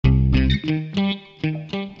Here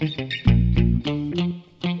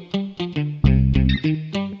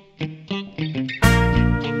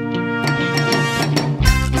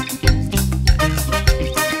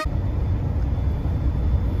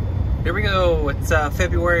we go. It's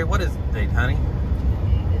February, what is the date, honey?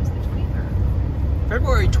 Today is the 23rd.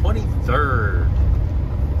 February 23rd.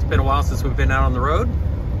 It's been a while since we've been out on the road.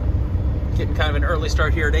 Getting kind of an early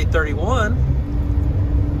start here at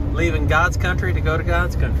 8:31. Leaving God's country to go to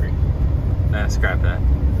God's country. Nah, scrap that.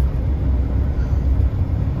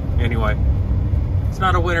 Anyway, it's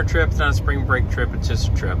not a winter trip, it's not a spring break trip, it's just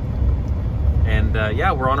a trip. And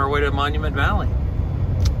yeah, we're on our way to Monument Valley.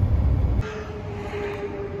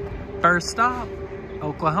 First stop,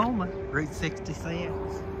 Oklahoma, Route 66.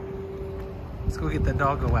 Let's go get that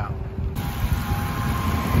doggo out.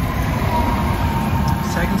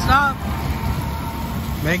 Second stop,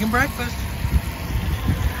 making breakfast.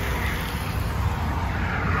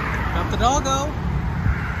 Got the doggo.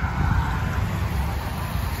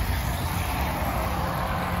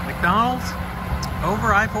 McDonald's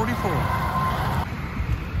over I-44.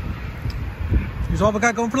 Here's all we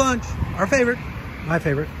got going for lunch. Our favorite, my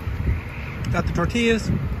favorite. Got the tortillas,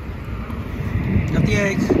 got the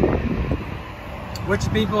eggs. Which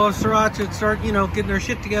people of Sriracha should start, you know, getting their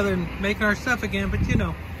shit together and making our stuff again, but you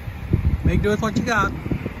know, make do with what you got.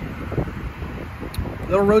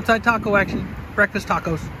 Little roadside taco action, breakfast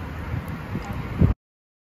tacos.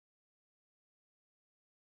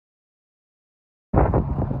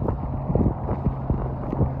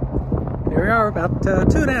 Here we are, about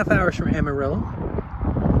 2.5 hours from Amarillo.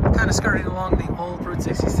 Kind of skirting along the old Route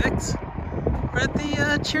 66. We're at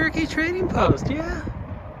the Cherokee Trading Post, yeah.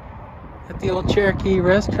 At the old Cherokee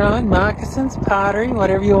restaurant, moccasins, pottery,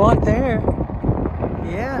 whatever you want there.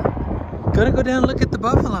 Yeah. Gonna go down and look at the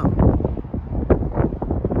buffalo.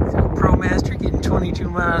 So ProMaster getting 22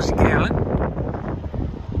 miles a gallon.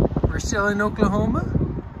 We're still in Oklahoma.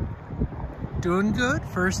 Doing good,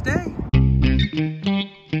 first day.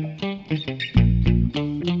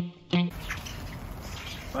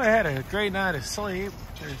 Well, I had a great night of sleep.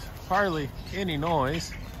 There's hardly any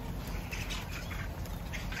noise.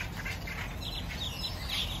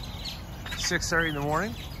 6:30 in the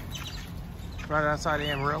morning, right outside of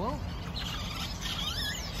Amarillo.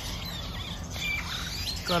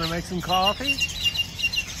 Gonna make some coffee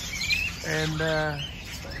and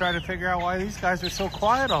try to figure out why these guys are so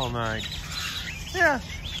quiet all night. Yeah.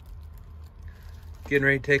 Getting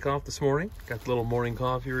ready to take off this morning. Got the little morning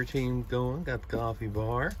coffee routine going. Got the coffee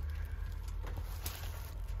bar.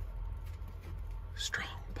 Strong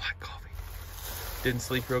black coffee. Didn't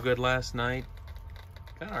sleep real good last night.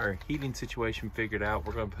 Got our heating situation figured out.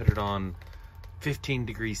 We're gonna put it on 15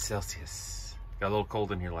 degrees Celsius. Got a little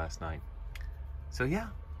cold in here last night. So yeah,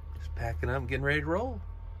 just packing up, getting ready to roll.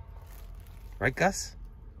 Right, Gus?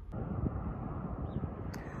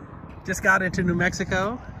 Just got into New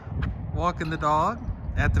Mexico, walking the dog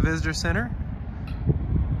at the visitor center.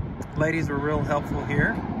 Ladies were real helpful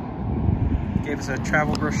here. Gave us a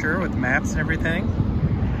travel brochure with maps and everything.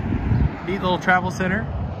 Neat little travel center.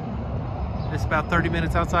 It's about 30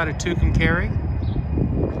 minutes outside of Tucumcari.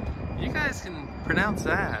 You guys can pronounce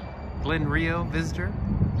that. Glen Rio Visitor.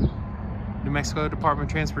 New Mexico Department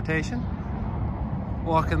of Transportation.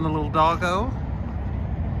 Walking the little doggo.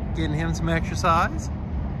 Getting him some exercise.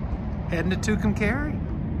 Heading to Tucumcari.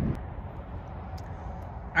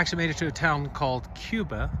 Actually made it to a town called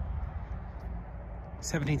Cuba.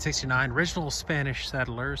 1769, original Spanish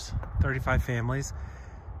settlers, 35 families.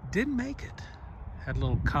 Didn't make it. Had a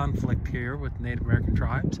little conflict here with Native American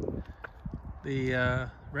tribes. The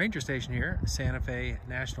ranger station here, Santa Fe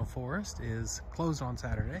National Forest, is closed on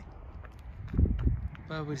Saturday.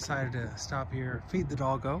 But we decided to stop here, feed the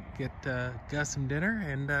doggo, get Gus some dinner,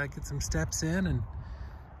 and get some steps in, and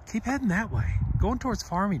keep heading that way. Going towards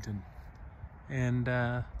Farmington, and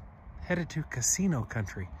headed to casino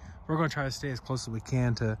country. We're going to try to stay as close as we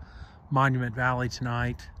can to Monument Valley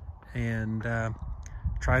tonight, and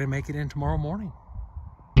try to make it in tomorrow morning.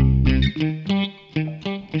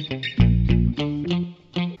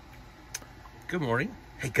 Good morning.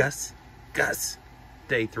 Hey, Gus. Gus.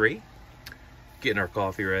 Day 3. Getting our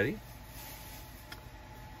coffee ready.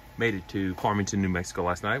 Made it to Farmington, New Mexico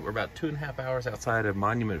last night. We're about 2.5 hours outside of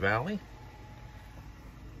Monument Valley.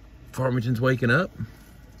 Farmington's waking up.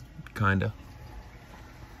 Kinda.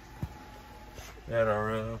 At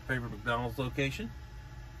our favorite McDonald's location.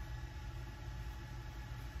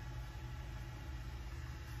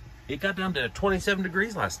 It got down to 27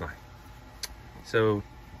 degrees last night. So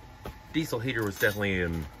diesel heater was definitely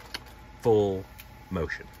in full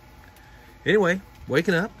motion. Anyway,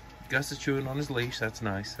 waking up, Gus is chewing on his leash. That's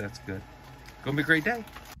nice. That's good. Gonna be a great day.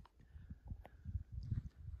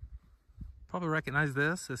 Probably recognize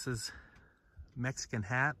this. This is Mexican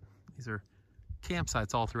Hat. These are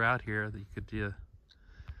campsites all throughout here that you could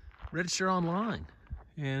register online.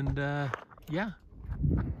 And yeah,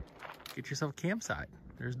 get yourself a campsite.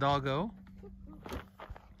 There's Doggo.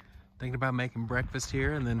 Thinking about making breakfast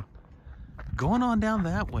here and then going on down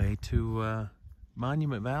that way to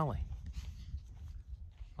Monument Valley.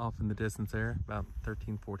 Off in the distance there, about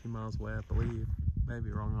 13, 14 miles away, I believe. Maybe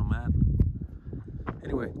wrong on that.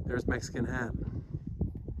 Anyway, there's Mexican Hat.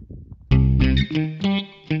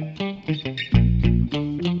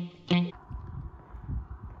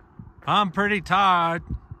 I'm pretty tired.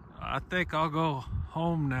 I think I'll go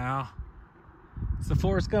home now. It's the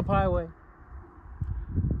Forrest Gump Highway.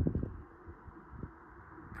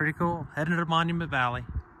 Pretty cool. Heading to Monument Valley.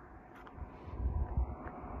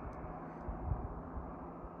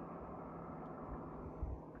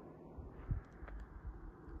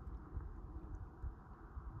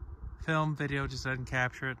 Film, video just doesn't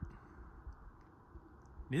capture it.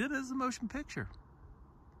 Neither does the motion picture.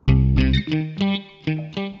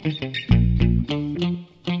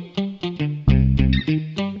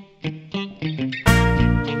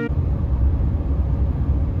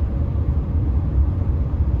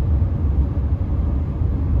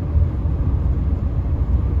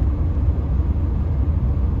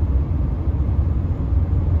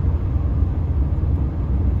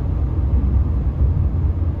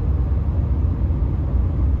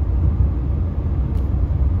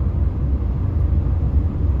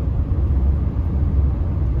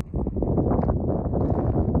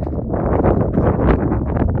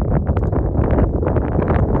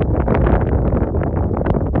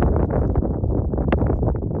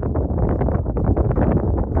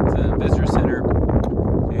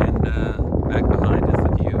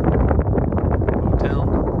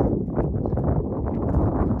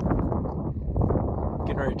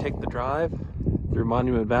 Take the drive through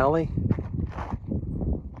Monument Valley.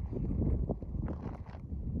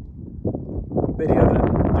 Video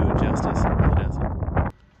doesn't do it justice. It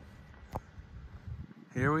doesn't.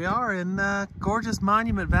 Here we are in gorgeous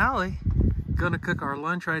Monument Valley. Gonna cook our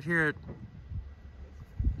lunch right here at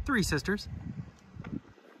Three Sisters.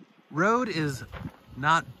 Road is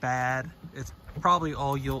not bad. It's probably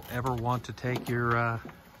all you'll ever want to take your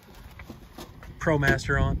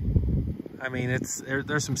ProMaster on. I mean,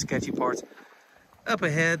 there's some sketchy parts. Up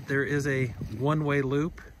ahead, there is a one-way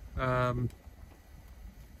loop. We're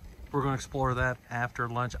going to explore that after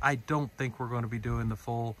lunch. I don't think we're going to be doing the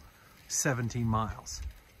full 17 miles.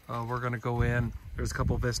 We're going to go in. There's a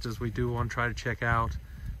couple of vistas we do want to try to check out.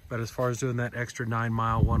 But as far as doing that extra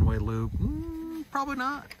 9-mile one-way loop, probably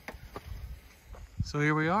not. So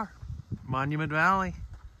here we are, Monument Valley,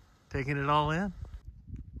 taking it all in.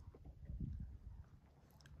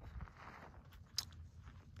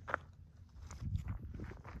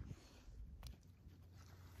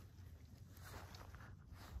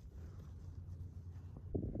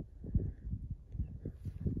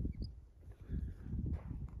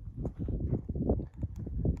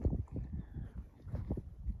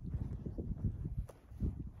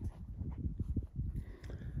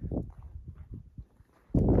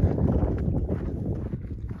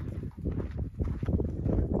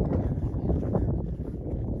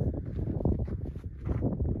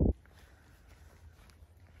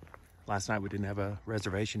 Last night we didn't have a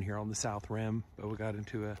reservation here on the South Rim, but we got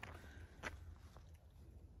into a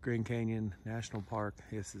Grand Canyon National Park.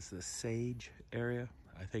 This is the Sage area.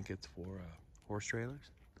 I think it's for horse trailers.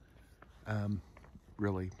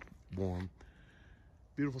 Really warm.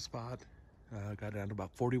 Beautiful spot. Got down to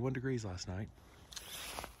about 41 degrees last night.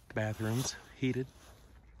 The bathrooms heated.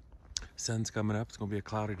 Sun's coming up. It's going to be a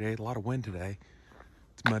cloudy day. A lot of wind today.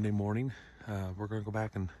 It's Monday morning. We're going to go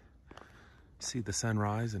back and see the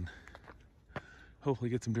sunrise and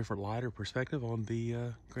hopefully get some different light or perspective on the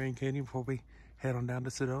Grand Canyon before we head on down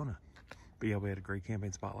to Sedona. But yeah, we had a great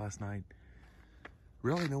camping spot last night.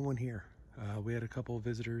 Really no one here. We had a couple of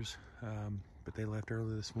visitors, but they left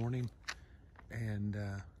early this morning. And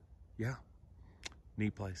yeah,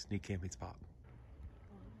 neat place, neat camping spot.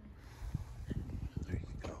 There you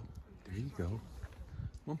go. There you go.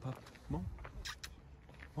 Come on, pup. Come on.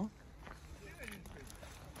 Come on.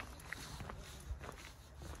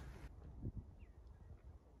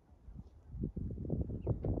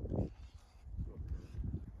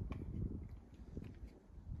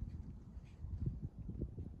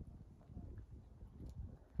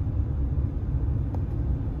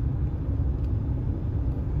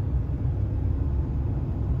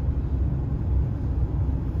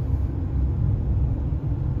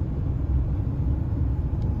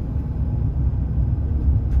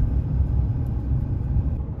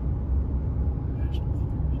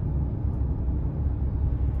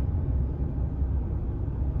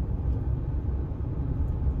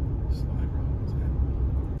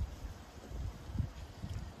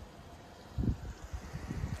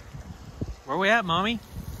 Where we at, Mommy?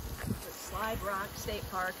 The Slide Rock State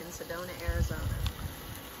Park in Sedona, Arizona.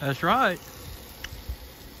 That's right.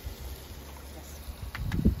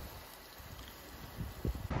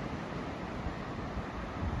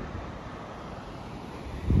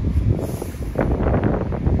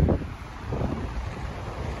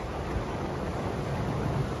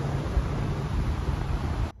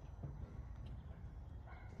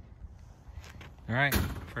 All right,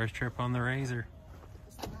 first trip on the Razor.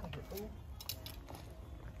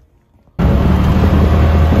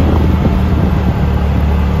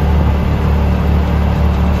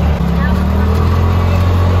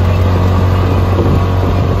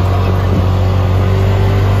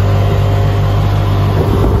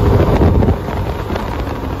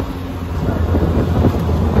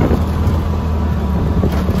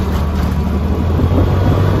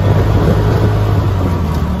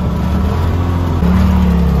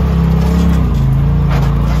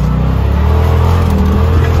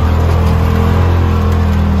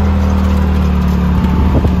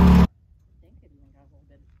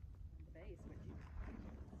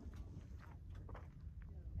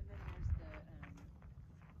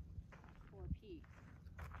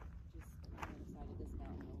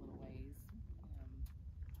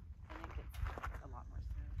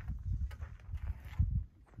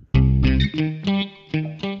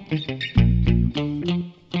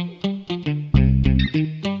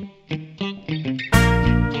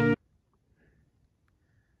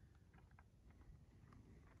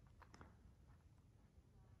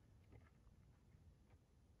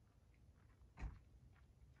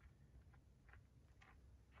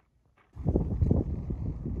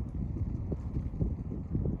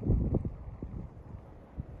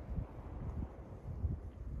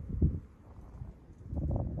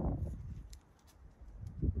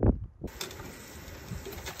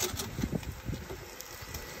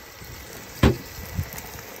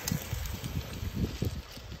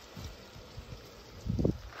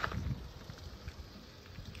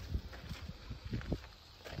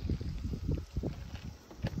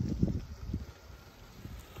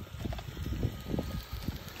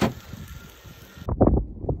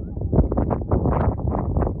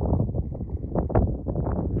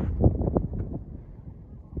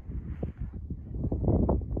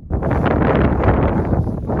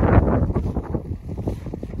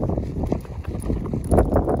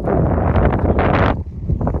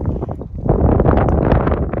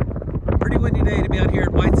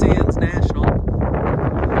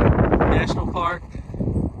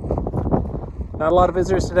 Not a lot of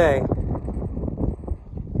visitors today.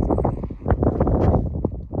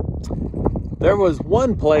 There was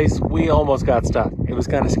one place we almost got stuck. It was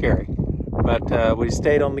kind of scary, but we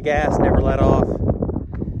stayed on the gas, never let off,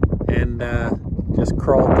 and just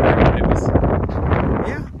crawled through. It was,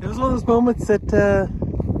 yeah, it was one of those moments that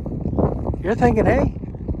you're thinking, hey,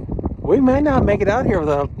 we may not make it out here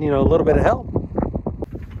without, you know, a little bit of help.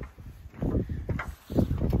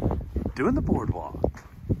 Doing the boardwalk.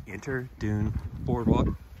 Enter Dune Boardwalk.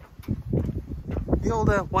 The old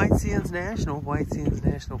White Sands National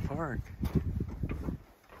Park.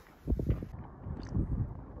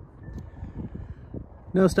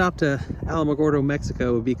 No stop to Alamogordo,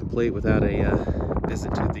 Mexico would be complete without a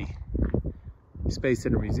visit to the Space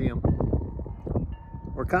Center Museum.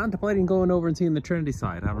 We're contemplating going over and seeing the Trinity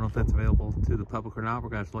site. I don't know if that's available to the public or not. We're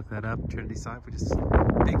going to look that up. Trinity site. We're just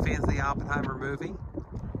big fans of the Oppenheimer movie.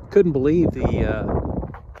 Couldn't believe the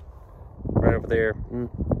right over there,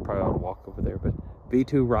 probably ought to walk over there, but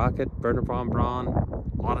V2 rocket, Wernher von Braun,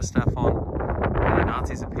 a lot of stuff on the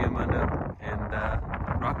Nazis at Piemonte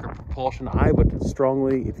and rocket propulsion. I would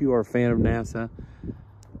strongly, if you are a fan of NASA,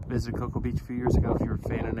 visited Cocoa Beach a few years ago. If you're a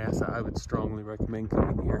fan of NASA, I would strongly recommend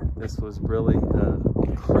coming here. This was really an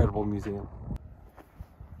incredible museum.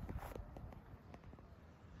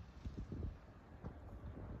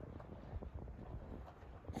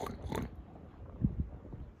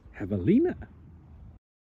 Javelina.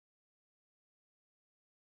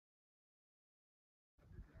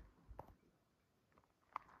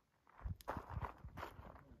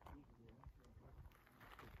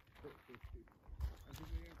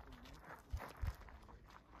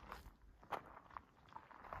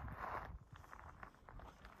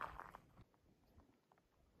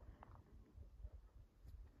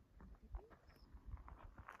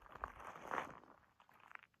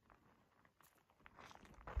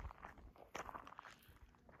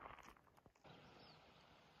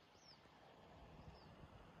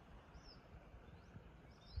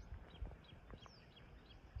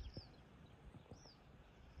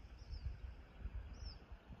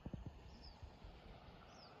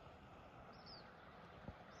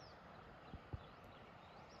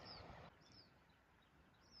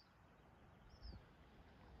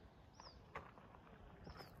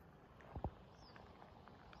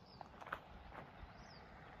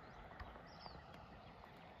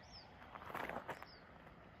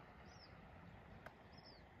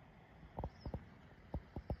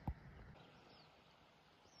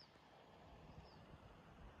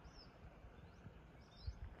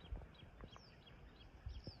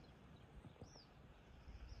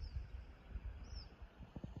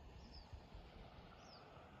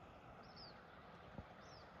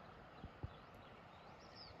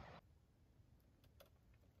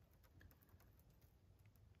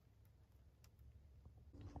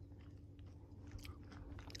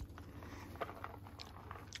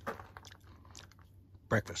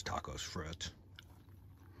 breakfast tacos, Fritz.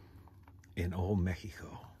 In old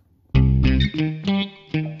Mexico.